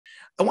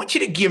I want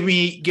you to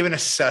give an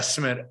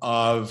assessment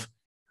of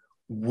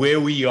where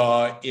we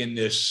are in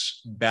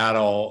this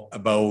battle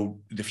about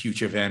the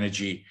future of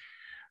energy.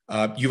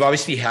 You've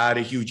obviously had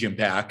a huge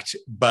impact,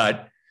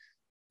 but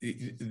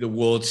the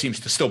world seems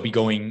to still be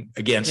going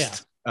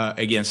against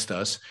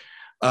us.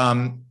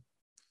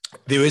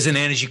 There is an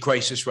energy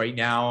crisis right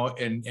now,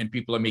 and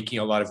people are making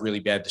a lot of really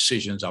bad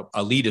decisions.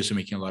 Our leaders are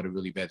making a lot of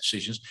really bad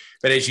decisions.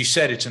 But as you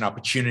said, it's an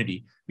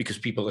opportunity because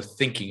people are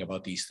thinking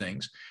about these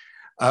things.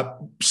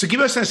 So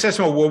give us an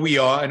assessment of where we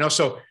are, and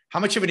also how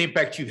much of an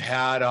impact you've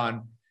had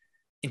on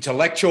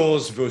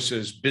intellectuals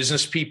versus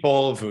business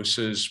people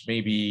versus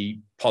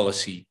maybe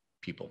policy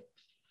people.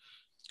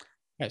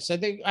 Okay, so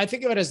I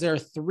think of it as there are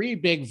three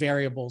big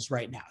variables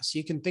right now. So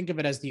you can think of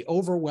it as the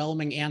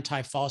overwhelming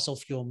anti-fossil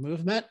fuel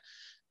movement,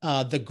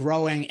 the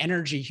growing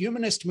energy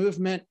humanist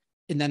movement,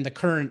 and then the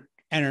current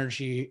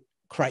energy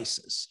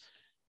crisis.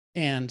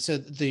 And so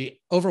the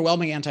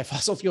overwhelming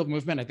anti-fossil fuel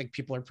movement, I think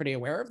people are pretty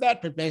aware of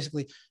that, but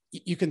basically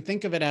you can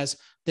think of it as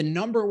the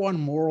number one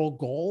moral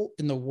goal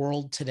in the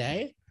world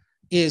today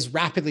is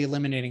rapidly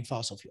eliminating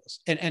fossil fuels.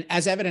 And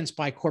as evidenced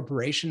by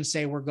corporations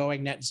say we're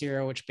going net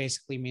zero, which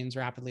basically means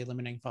rapidly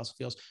eliminating fossil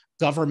fuels.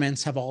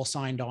 Governments have all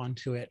signed on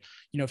to it.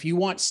 If you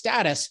want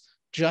status,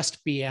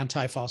 just be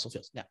anti-fossil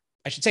fuels. Now,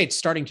 I should say it's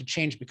starting to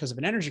change because of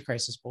an energy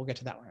crisis, but we'll get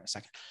to that one in a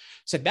second.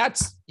 So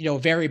that's, a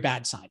very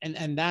bad sign.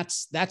 And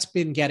that's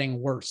been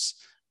getting worse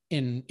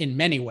in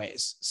many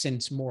ways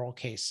since Moral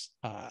Case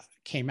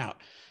came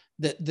out.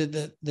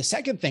 The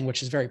second thing,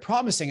 which is very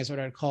promising, is what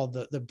I'd call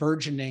the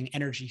burgeoning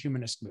energy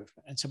humanist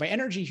movement. And so by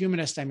energy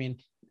humanist, I mean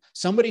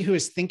somebody who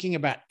is thinking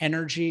about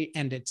energy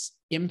and its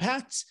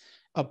impacts,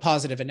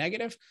 positive and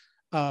negative,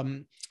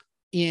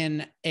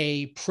 in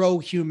a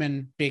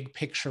pro-human big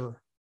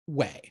picture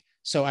way.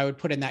 So I would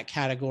put in that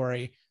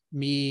category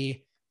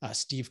me,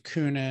 Steve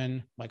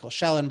Koonin, Michael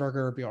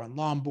Schellenberger, Bjorn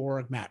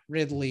Lomborg, Matt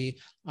Ridley,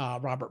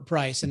 Robert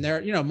Bryce, and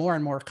there, more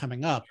and more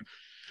coming up.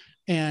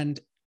 And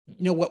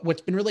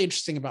what's been really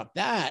interesting about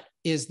that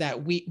is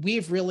that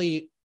we've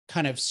really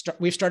kind of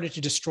we've started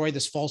to destroy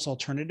this false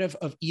alternative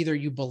of either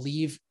you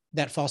believe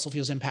that fossil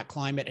fuels impact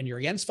climate and you're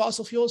against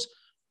fossil fuels,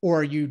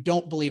 or you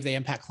don't believe they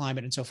impact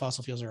climate and so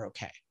fossil fuels are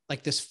okay.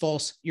 Like this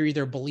false, you're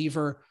either a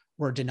believer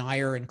or a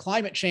denier in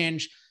climate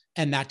change,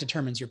 and that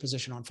determines your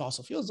position on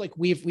fossil fuels. Like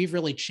we've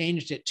really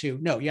changed it to,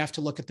 no, you have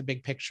to look at the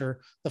big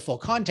picture, the full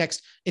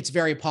context. It's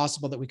very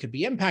possible that we could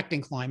be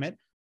impacting climate,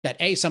 that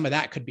A, some of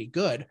that could be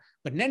good,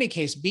 but in any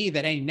case, B,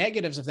 that any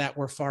negatives of that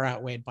were far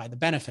outweighed by the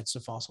benefits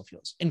of fossil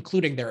fuels,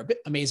 including their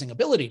amazing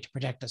ability to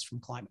protect us from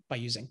climate by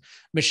using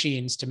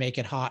machines to make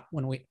it hot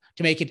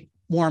to make it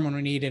warm when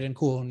we need it and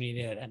cool when we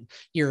need it and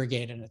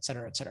irrigate and et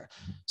cetera, et cetera.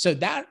 So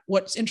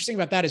what's interesting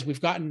about that is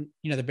we've gotten,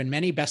 there've been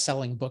many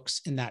best-selling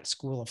books in that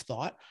school of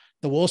thought.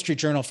 The Wall Street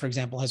Journal, for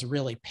example, has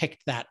really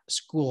picked that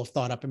school of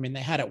thought up. I mean,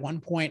 they had at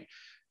one point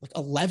like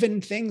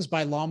 11 things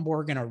by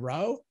Lomborg in a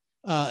row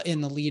in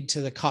the lead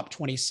to the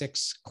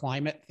COP26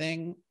 climate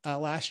thing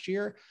last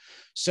year.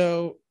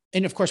 So,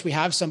 and of course, we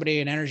have somebody,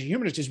 an energy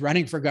humanist, who's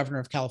running for governor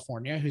of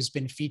California, who's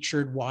been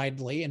featured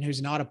widely and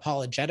who's not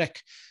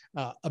apologetic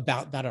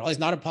about that at all. He's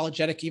not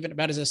apologetic even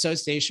about his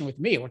association with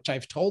me, which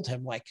I've told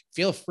him, like,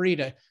 feel free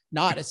to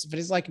not. But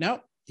he's like, no,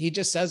 he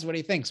just says what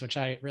he thinks, which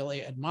I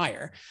really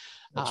admire.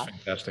 That's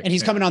fantastic. And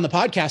he's coming on the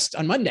podcast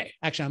on Monday,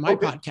 actually on my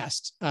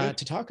podcast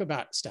to talk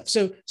about stuff.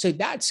 So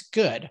that's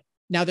good.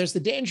 Now, there's the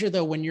danger,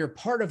 though, when you're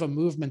part of a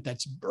movement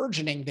that's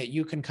burgeoning, that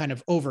you can kind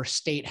of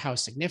overstate how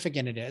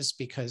significant it is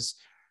because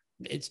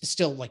it's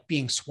still like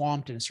being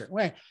swamped in a certain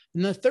way.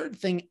 And the third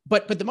thing,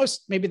 but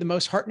maybe the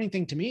most heartening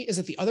thing to me is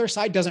that the other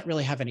side doesn't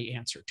really have any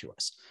answer to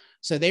us.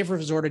 So they've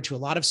resorted to a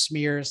lot of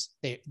smears.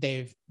 They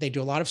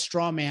do a lot of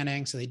straw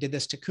manning. So they did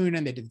this to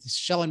Koonin. They did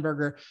this to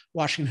Schellenberger.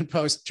 Washington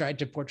Post tried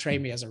to portray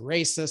me as a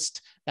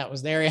racist. That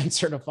was their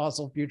answer to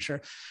fossil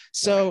future.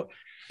 So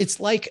it's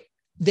like,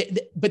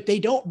 but they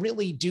don't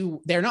really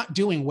they're not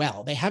doing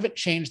well. They haven't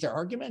changed their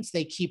arguments.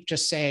 They keep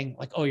just saying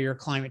like, oh, you're a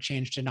climate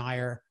change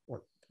denier,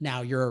 or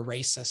now you're a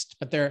racist,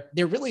 but they're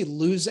really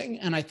losing.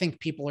 And I think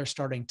people are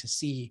starting to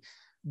see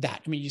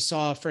that. I mean, you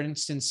saw, for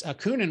instance,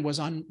 Koonin was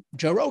on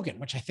Joe Rogan,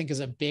 which I think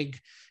is a big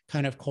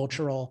kind of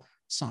cultural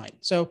sign.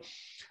 So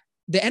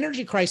the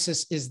energy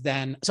crisis is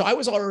then, so I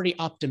was already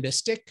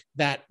optimistic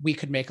that we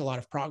could make a lot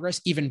of progress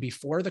even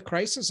before the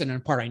crisis. And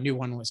in part, I knew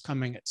one was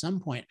coming at some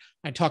point.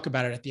 I talk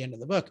about it at the end of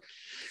the book.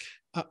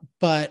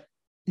 But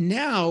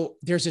now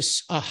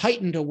there's a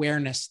heightened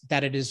awareness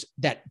that it is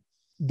that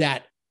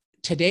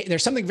today,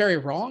 there's something very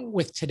wrong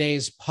with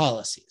today's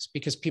policies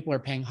because people are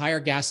paying higher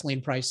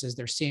gasoline prices.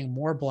 They're seeing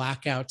more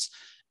blackouts.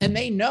 And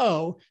they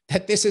know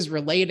that this is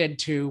related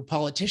to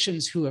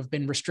politicians who have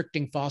been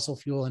restricting fossil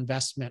fuel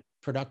investment,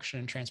 production,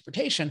 and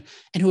transportation,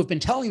 and who have been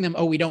telling them,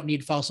 oh, we don't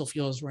need fossil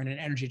fuels, we're in an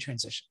energy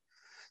transition.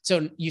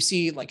 So you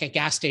see like at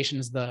gas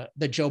stations, the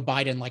Joe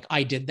Biden, like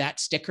I did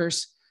that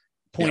stickers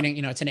pointing,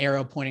 it's an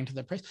arrow pointing to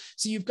the price.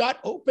 So you've got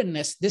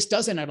openness. This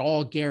doesn't at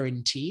all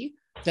guarantee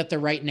that the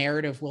right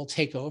narrative will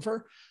take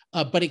over,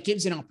 but it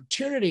gives an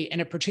opportunity,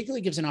 and it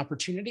particularly gives an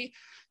opportunity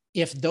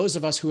if those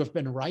of us who have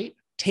been right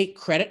take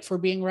credit for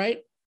being right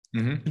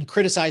and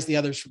criticize the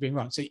others for being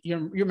wrong. So you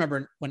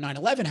remember when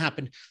 9/11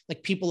 happened,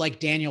 like people like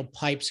Daniel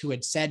Pipes, who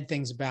had said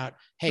things about,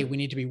 hey, we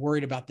need to be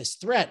worried about this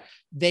threat,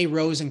 they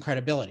rose in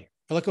credibility.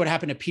 Or look at what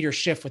happened to Peter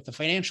Schiff with the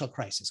financial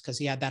crisis, because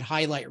he had that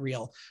highlight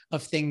reel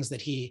of things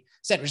that he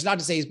said, which is not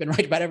to say he's been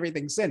right about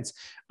everything since,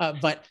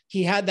 but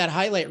he had that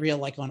highlight reel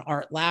like on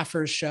Art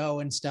Laffer's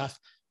show and stuff.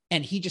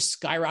 And he just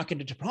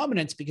skyrocketed to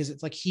prominence because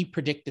it's like he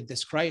predicted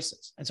this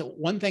crisis. And so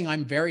one thing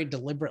I'm very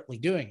deliberately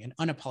doing and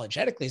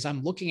unapologetically is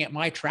I'm looking at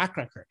my track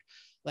record.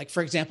 Like,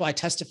 for example, I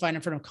testified in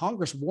front of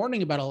Congress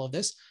warning about all of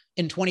this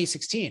in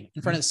 2016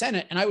 in front of the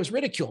Senate. And I was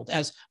ridiculed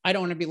as I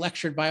don't want to be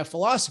lectured by a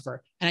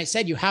philosopher. And I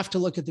said, you have to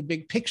look at the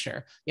big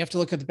picture. You have to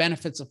look at the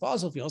benefits of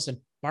fossil fuels. And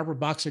Barbara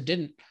Boxer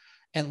didn't.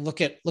 And look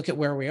at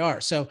where we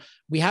are. So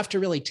we have to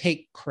really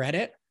take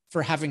credit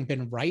for having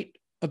been right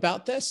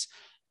about this.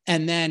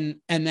 And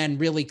then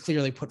really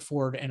clearly put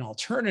forward an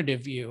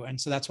alternative view. And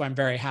so that's why I'm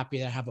very happy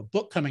to have a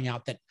book coming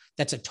out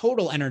that's a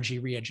total energy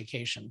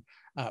re-education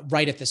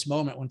right at this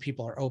moment when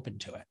people are open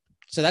to it.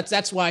 So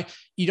that's why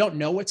you don't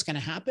know what's going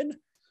to happen,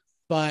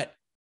 but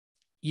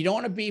you don't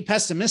want to be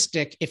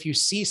pessimistic if you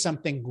see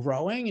something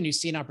growing and you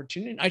see an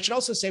opportunity. I should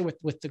also say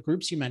with the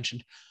groups you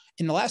mentioned,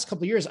 in the last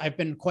couple of years, I've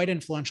been quite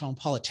influential in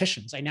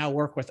politicians. I now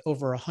work with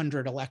over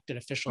 100 elected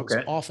officials'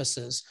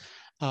 offices.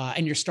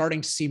 And you're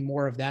starting to see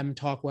more of them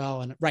talk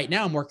well. And right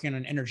now I'm working on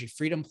an energy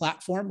freedom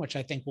platform, which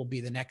I think will be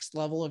the next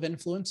level of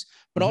influence.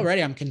 But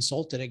already I'm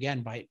consulted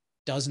again by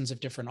dozens of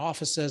different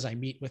offices. I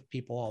meet with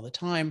people all the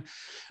time.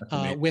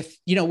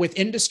 With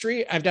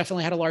industry, I've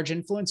definitely had a large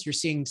influence. You're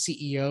seeing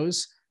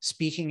CEOs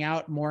speaking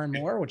out more and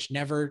more, which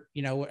never,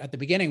 at the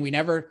beginning,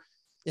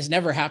 this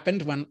never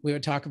happened when we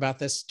would talk about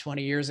this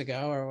 20 years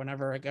ago or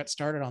whenever I got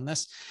started on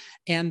this.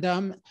 And,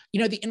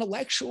 the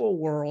intellectual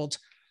world,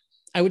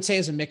 I would say,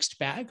 is a mixed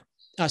bag.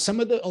 A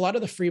lot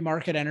of the free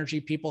market energy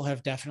people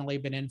have definitely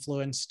been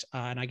influenced,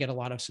 and I get a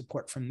lot of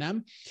support from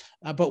them.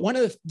 But one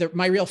of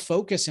my real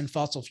focus in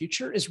Fossil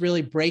Future is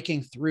really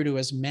breaking through to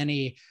as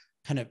many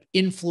kind of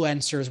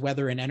influencers,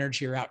 whether in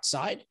energy or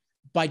outside,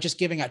 by just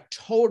giving a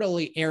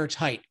totally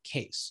airtight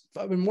case.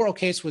 The moral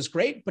case was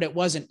great, but it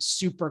wasn't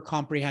super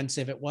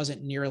comprehensive. It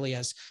wasn't nearly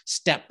as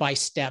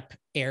step-by-step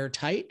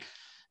airtight.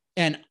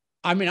 And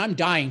I mean, I'm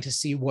dying to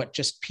see what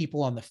just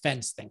people on the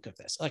fence think of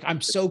this. Like,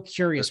 I'm so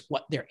curious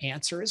what their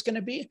answer is going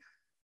to be,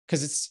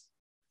 because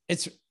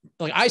it's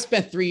like I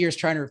spent 3 years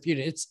trying to refute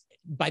it.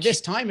 By this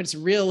time, it's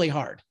really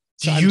hard.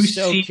 So Do you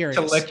see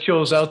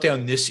intellectuals out there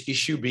on this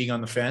issue being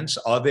on the fence?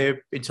 Are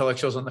there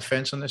intellectuals on the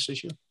fence on this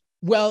issue?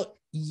 Well,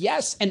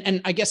 yes.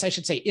 And I guess I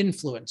should say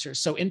influencers.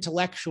 So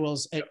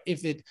intellectuals,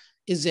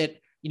 is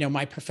it,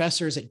 my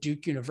professors at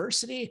Duke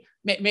University,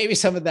 maybe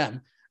some of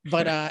them.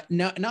 But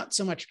no, not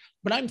so much.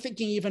 But I'm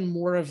thinking even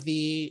more of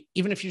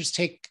even if you just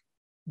take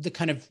the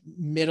kind of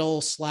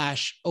middle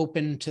 /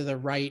 open to the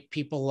right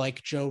people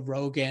like Joe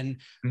Rogan,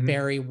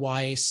 Barry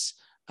Weiss,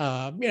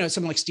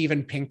 someone like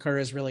Steven Pinker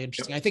is really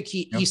interesting. I think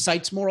he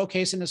cites moral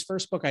case in his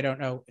first book. I don't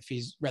know if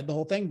he's read the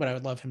whole thing, but I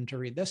would love him to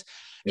read this.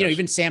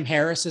 Even Sam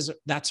Harris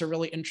that's a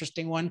really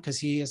interesting one, because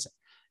he has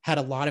had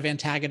a lot of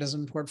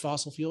antagonism toward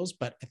fossil fuels.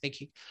 But I think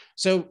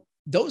so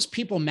those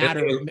people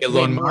matter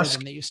way more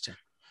than they used to.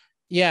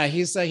 Yeah, he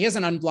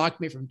hasn't unblocked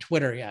me from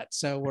Twitter yet,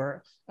 so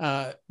we're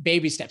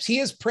baby steps. He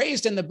is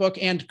praised in the book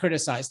and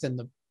criticized in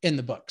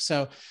the book.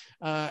 So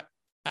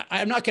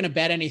I'm not going to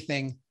bet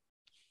anything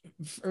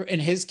in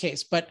his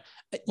case, but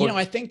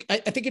I think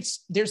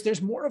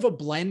there's more of a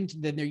blend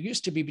than there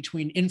used to be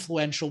between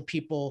influential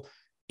people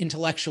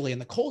intellectually in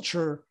the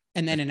culture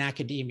and then in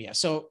academia.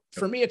 So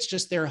for me, it's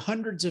just there are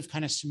hundreds of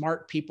kind of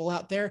smart people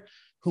out there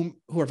who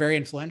are very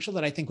influential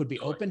that I think would be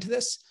open to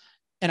this,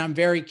 and I'm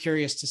very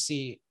curious to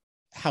see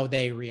how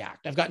they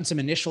react. I've gotten some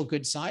initial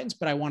good signs,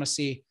 but I want to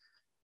see,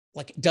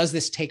 like, does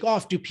this take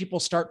off? Do people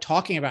start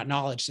talking about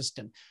knowledge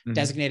system,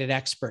 designated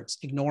experts,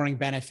 ignoring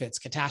benefits,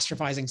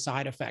 catastrophizing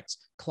side effects,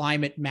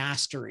 climate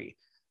mastery,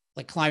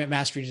 like climate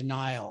mastery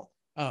denial,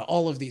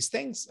 all of these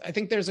things? I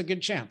think there's a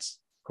good chance.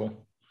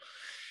 Cool.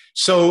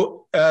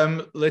 So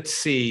let's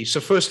see. So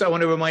first, I want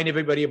to remind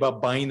everybody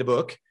about buying the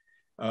book.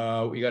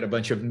 We got a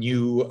bunch of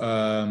new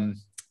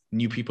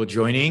people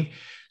joining.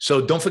 So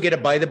don't forget to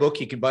buy the book.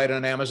 You can buy it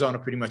on Amazon or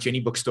pretty much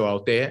any bookstore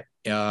out there.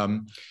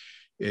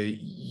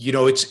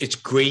 It's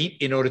great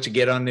in order to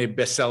get on the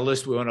bestseller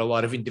list. We're on a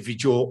lot of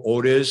individual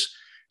orders.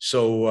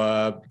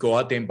 So go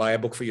out there and buy a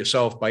book for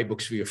yourself, buy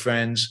books for your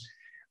friends,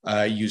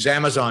 use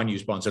Amazon,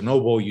 use Barnes &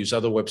 Noble, use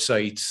other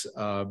websites,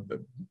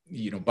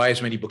 buy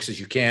as many books as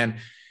you can.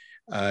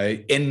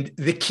 And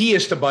the key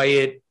is to buy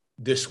it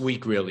this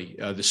week, really.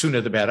 The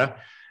sooner the better.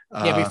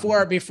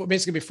 Before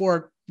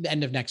the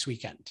end of next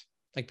weekend.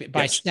 Like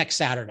by next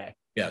Saturday.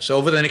 Yeah. So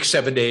over the next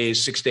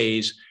 6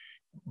 days,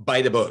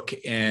 buy the book,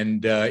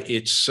 and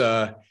it's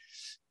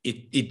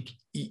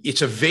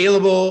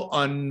available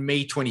on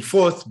May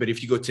 24th. But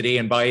if you go today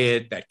and buy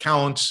it, that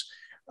counts.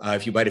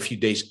 If you buy it a few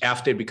days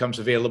after it becomes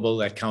available,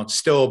 that counts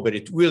still. But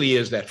it really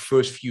is that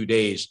first few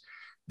days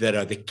that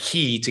are the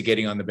key to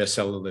getting on the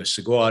bestseller list.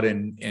 So go out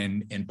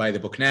and buy the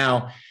book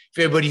now. if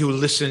everybody who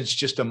listens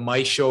just to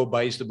my show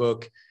buys the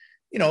book,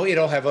 you know,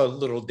 it'll have a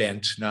little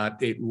dent.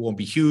 It won't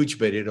be huge,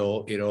 but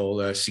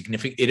it'll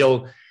significant.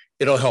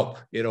 It'll help.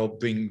 It'll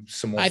bring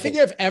some more. I think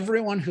if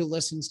everyone who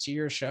listens to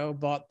your show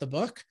bought the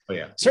book,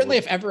 certainly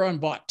if everyone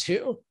bought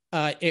 2,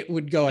 it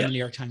would go on the New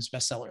York Times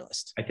bestseller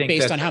list. I think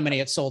based on how many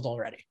it's sold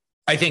already.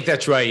 I think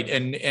that's right.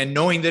 And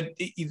knowing that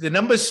the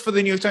numbers for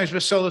the New York Times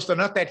bestseller list are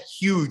not that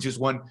huge as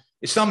one,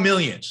 it's not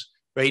millions,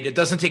 right? It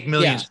doesn't take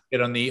millions to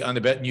get on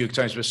the New York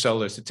Times bestseller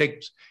list. It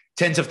takes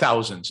tens of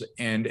thousands,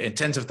 and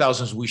tens of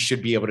thousands we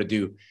should be able to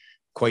do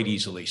quite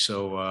easily.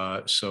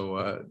 So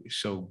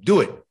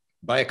do it.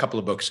 Buy a couple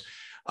of books.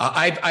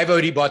 I've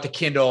already bought the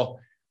Kindle.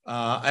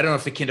 I don't know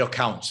if the Kindle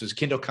counts. Does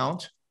Kindle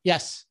count?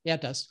 Yes. Yeah,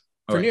 it does.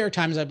 For New York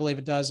Times, I believe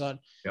it does. On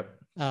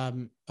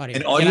and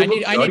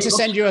I need to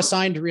send you a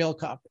signed real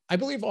copy. I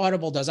believe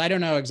Audible does. I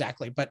don't know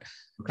exactly, but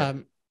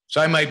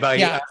so I might buy.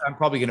 I'm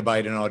probably going to buy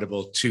it in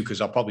Audible too,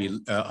 because I'll probably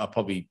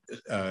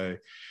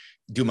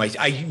do my.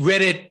 I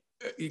read it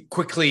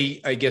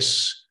quickly, I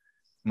guess,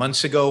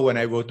 months ago when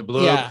I wrote the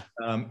blurb,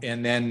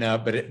 and then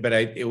but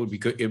it would be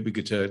good. It would be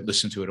good to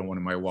listen to it on one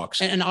of my walks.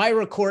 And I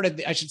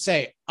recorded. I should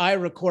say I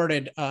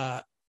recorded.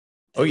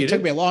 It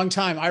took me a long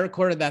time. I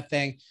recorded that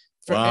thing.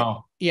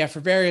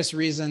 For various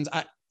reasons.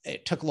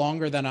 It took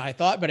longer than I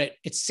thought, but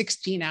it's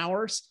 16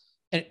 hours,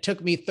 and it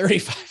took me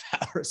 35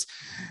 hours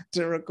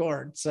to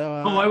record. So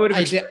I would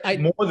have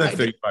more than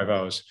 35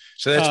 hours.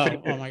 So that's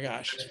pretty good. Oh my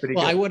gosh. Well, good.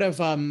 I would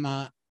have.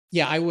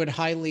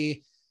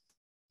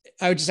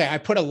 I would just say I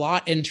put a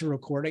lot into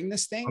recording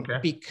this thing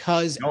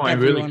because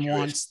everyone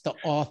wants the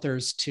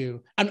authors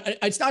to.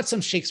 It's not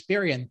some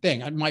Shakespearean thing.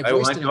 My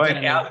voice. Do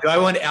I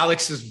want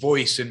Alex's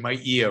voice in my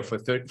ear for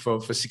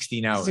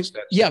 16 hours?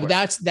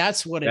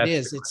 That's what it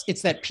is.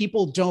 It's that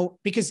people don't,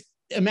 because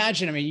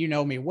imagine. I mean, you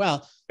know me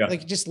well.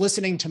 Like just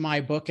listening to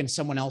my book in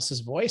someone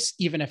else's voice,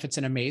 even if it's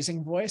an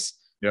amazing voice,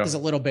 is a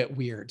little bit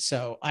weird.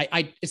 So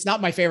it's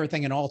not my favorite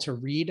thing at all to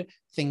read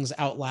things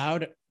out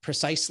loud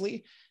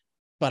precisely.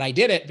 But I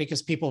did it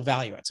because people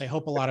value it. So I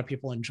hope a lot of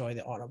people enjoy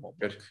the Audible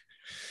book. Good.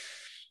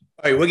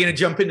 All right, we're going to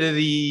jump into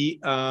the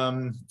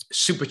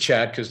super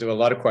chat because there were a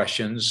lot of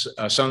questions.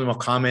 Some of them are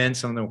comments,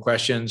 some of them are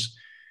questions.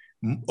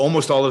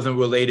 Almost all of them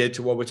related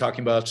to what we're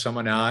talking about. Some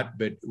are not,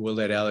 but we'll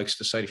let Alex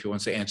decide if he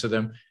wants to answer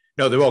them.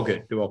 No, they're all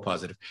good. They're all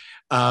positive.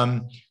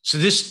 So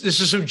this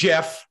is from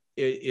Jeff.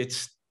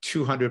 It's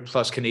 200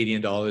 plus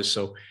Canadian dollars.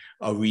 So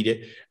I'll read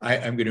it.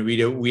 I'm going to read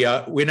it.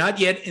 We're not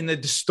yet in the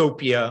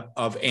dystopia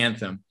of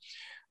Anthem.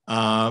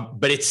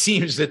 But it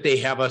seems that they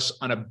have us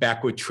on a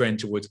backward trend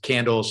towards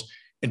candles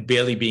and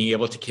barely being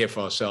able to care for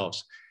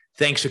ourselves.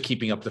 Thanks for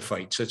keeping up the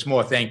fight. So it's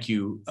more thank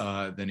you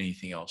than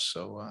anything else.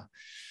 So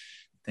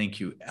thank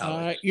you,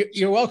 Alex.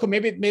 You're welcome.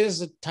 Maybe this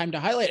is a time to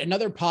highlight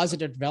another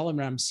positive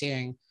development I'm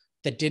seeing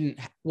that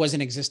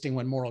wasn't existing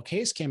when Moral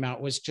Case came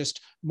out, was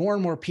just more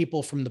and more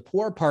people from the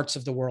poor parts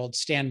of the world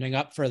standing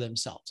up for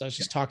themselves. I was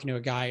just talking to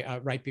a guy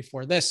right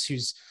before this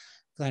who's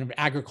kind of an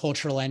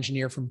agricultural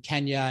engineer from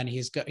Kenya, and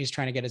he's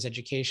trying to get his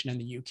education in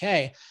the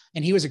UK.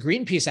 And he was a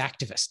Greenpeace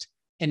activist,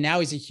 and now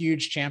he's a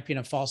huge champion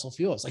of fossil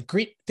fuels. Like,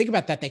 think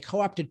about that. They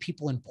co-opted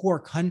people in poor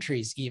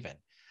countries even.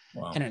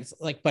 Wow. And it's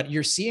like, but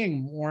you're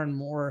seeing more and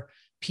more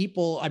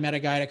people. I met a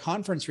guy at a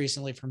conference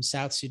recently from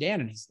South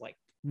Sudan, and he's like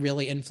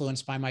really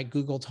influenced by my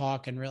Google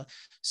talk, and really,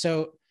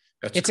 so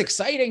it's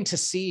exciting to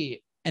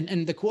see.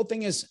 And the cool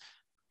thing is,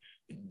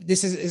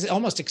 this is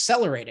almost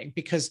accelerating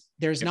because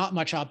there's not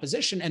much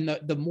opposition. And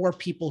the more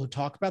people who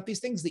talk about these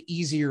things, the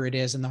easier it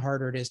is and the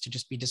harder it is to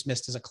just be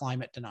dismissed as a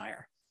climate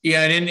denier.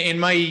 Yeah. And in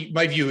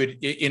my view,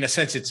 in a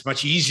sense, it's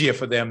much easier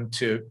for them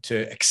to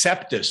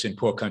accept this in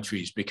poor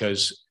countries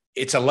because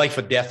it's a life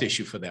or death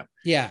issue for them.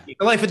 Yeah.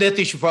 It's a life or death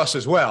issue for us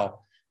as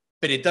well,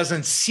 but it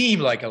doesn't seem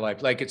like a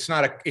life. Like it's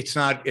not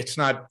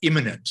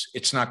imminent.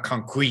 It's not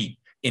concrete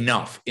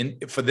enough.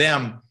 For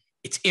them,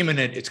 it's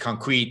imminent, it's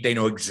concrete. They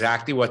know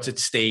exactly what's at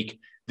stake.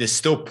 They're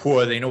still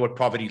poor. They know what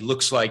poverty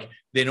looks like.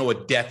 They know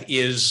what death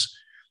is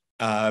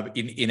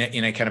in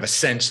a kind of a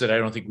sense that I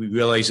don't think we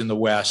realize in the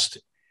West.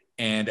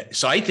 And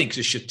so I think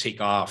this should take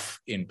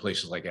off in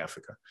places like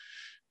Africa.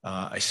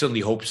 I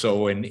certainly hope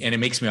so. And it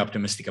makes me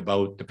optimistic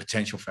about the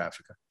potential for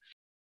Africa.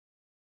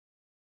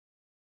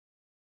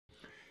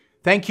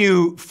 Thank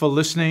you for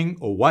listening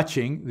or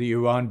watching the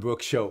Yaron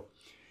Brook Show.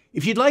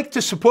 If you'd like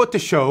to support the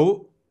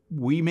show,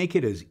 we make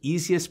it as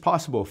easy as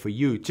possible for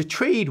you to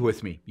trade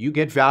with me. You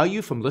get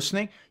value from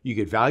listening. You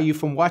get value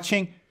from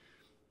watching.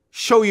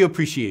 Show your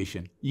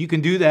appreciation. You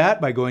can do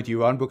that by going to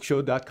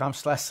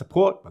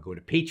yaronbrookshow.com/support, by going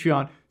to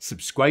Patreon,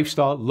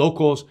 Subscribestar,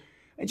 Locals,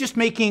 and just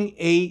making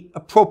a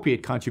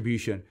appropriate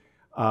contribution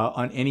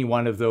on any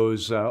one of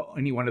those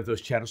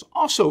channels.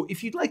 Also,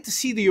 if you'd like to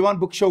see the Yaron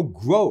Brook Show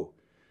grow,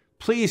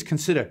 please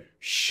consider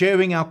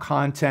sharing our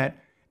content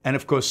and,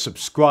 of course,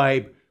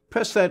 subscribe.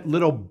 Press that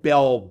little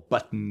bell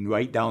button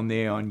right down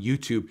there on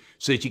YouTube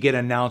so that you get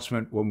an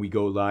announcement when we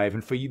go live.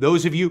 And for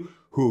those of you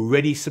who are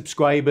already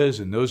subscribers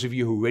and those of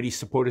you who are already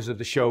supporters of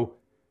the show,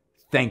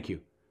 thank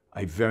you.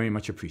 I very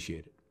much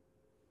appreciate it.